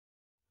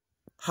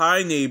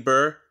Hi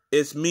neighbor,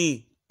 it's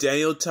me,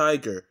 Daniel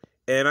Tiger,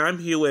 and I'm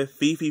here with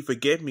Fifi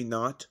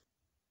Forget-Me-Not.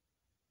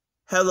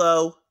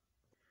 Hello.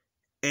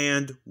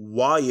 And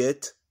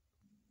Whyatt.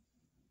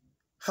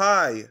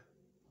 Hi.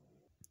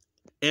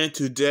 And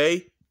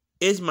today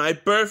is my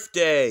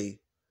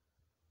birthday.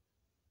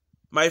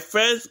 My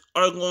friends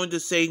are going to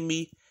sing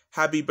me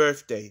happy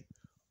birthday.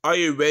 Are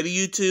you ready,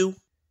 you two?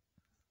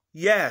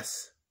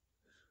 Yes.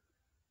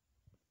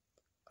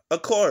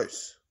 Of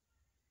course.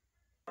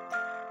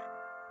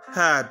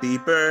 Happy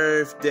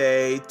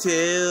birthday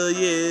to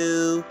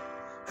you.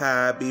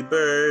 Happy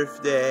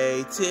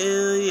birthday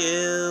to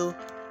you.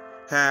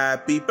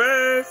 Happy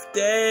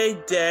birthday,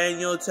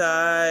 Daniel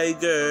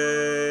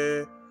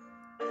Tiger.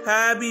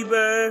 Happy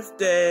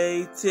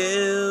birthday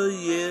to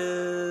you.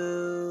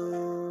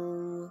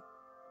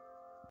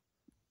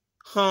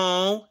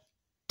 Oh,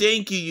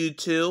 thank you, you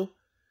two.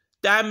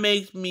 That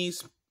makes me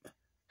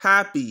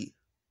happy.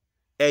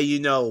 And you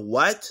know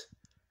what?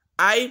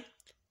 I'm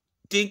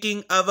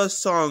thinking of a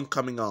song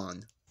coming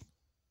on.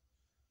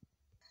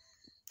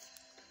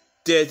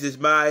 This is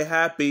my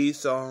happy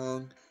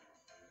song,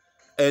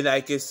 and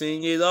I can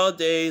sing it all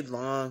day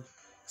long.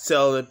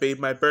 Celebrate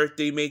my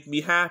birthday, make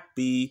me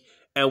happy,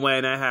 and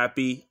when I'm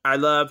happy, I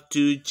love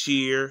to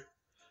cheer.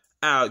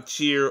 Out,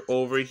 cheer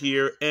over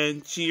here,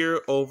 and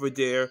cheer over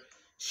there,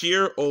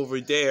 cheer over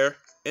there,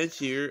 and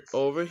cheer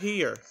over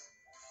here.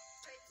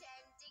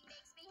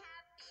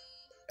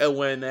 And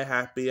when I'm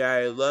happy,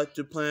 I love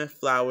to plant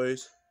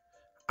flowers.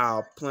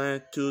 I'll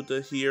plant to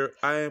the here,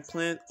 I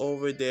plant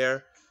over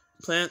there,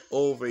 plant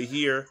over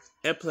here,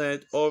 and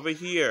plant over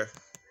here.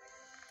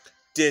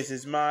 This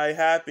is my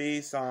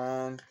happy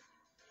song,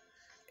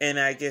 and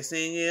I can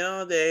sing it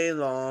all day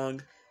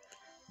long.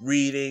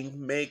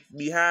 Reading make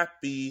me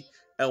happy,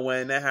 and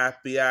when I'm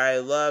happy, I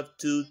love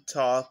to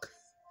talk.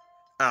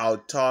 I'll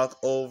talk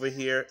over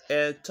here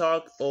and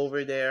talk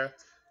over there,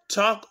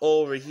 talk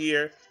over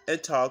here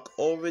and talk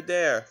over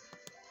there.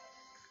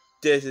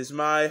 This is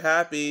my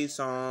happy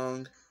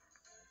song,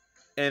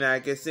 and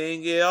I can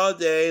sing it all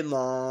day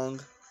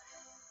long.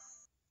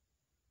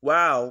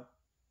 Wow,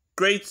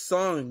 great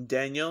song,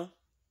 Daniel.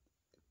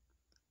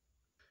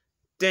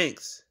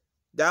 Thanks.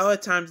 Now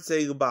it's time to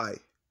say goodbye.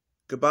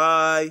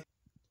 Goodbye.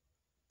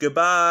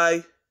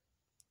 Goodbye.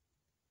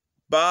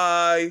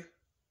 Bye.